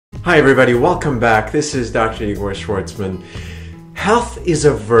Hi everybody, welcome back. This is Dr. Igor Schwartzman. Health is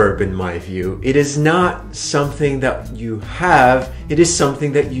a verb in my view. It is not something that you have, it is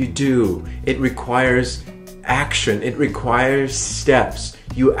something that you do. It requires action, it requires steps.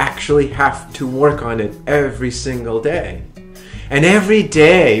 You actually have to work on it every single day. And every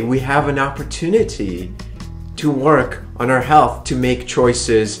day we have an opportunity to work on our health, to make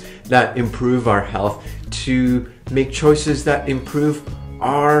choices that improve our health, to make choices that improve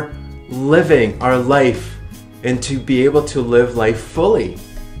our living, our life, and to be able to live life fully.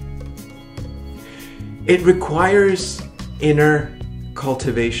 It requires inner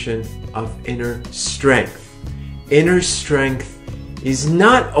cultivation of inner strength. Inner strength is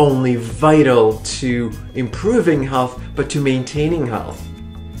not only vital to improving health, but to maintaining health.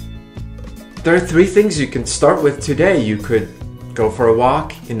 There are three things you can start with today. You could go for a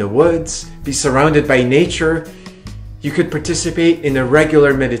walk in the woods, be surrounded by nature. You could participate in a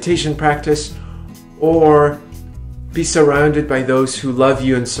regular meditation practice, or be surrounded by those who love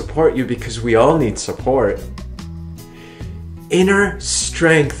you and support you, because we all need support. Inner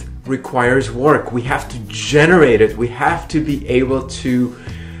strength requires work. We have to generate it. We have to be able to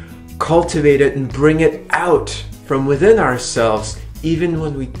cultivate it and bring it out from within ourselves, even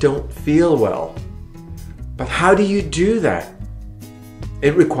when we don't feel well. But how do you do that?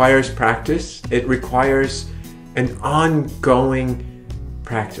 It requires practice. It requires an ongoing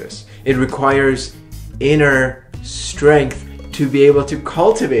practice. It requires inner strength to be able to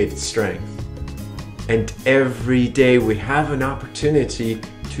cultivate strength. And every day we have an opportunity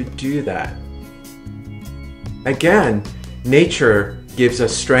to do that. Again, nature gives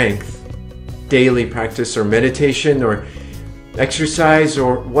us strength. Daily practice or meditation or exercise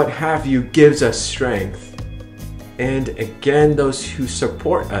or what have you gives us strength. And again, those who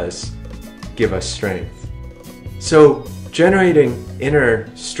support us give us strength. So generating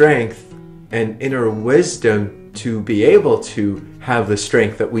inner strength and inner wisdom to be able to have the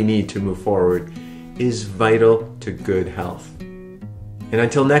strength that we need to move forward is vital to good health. And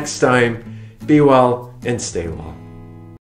until next time, be well and stay well.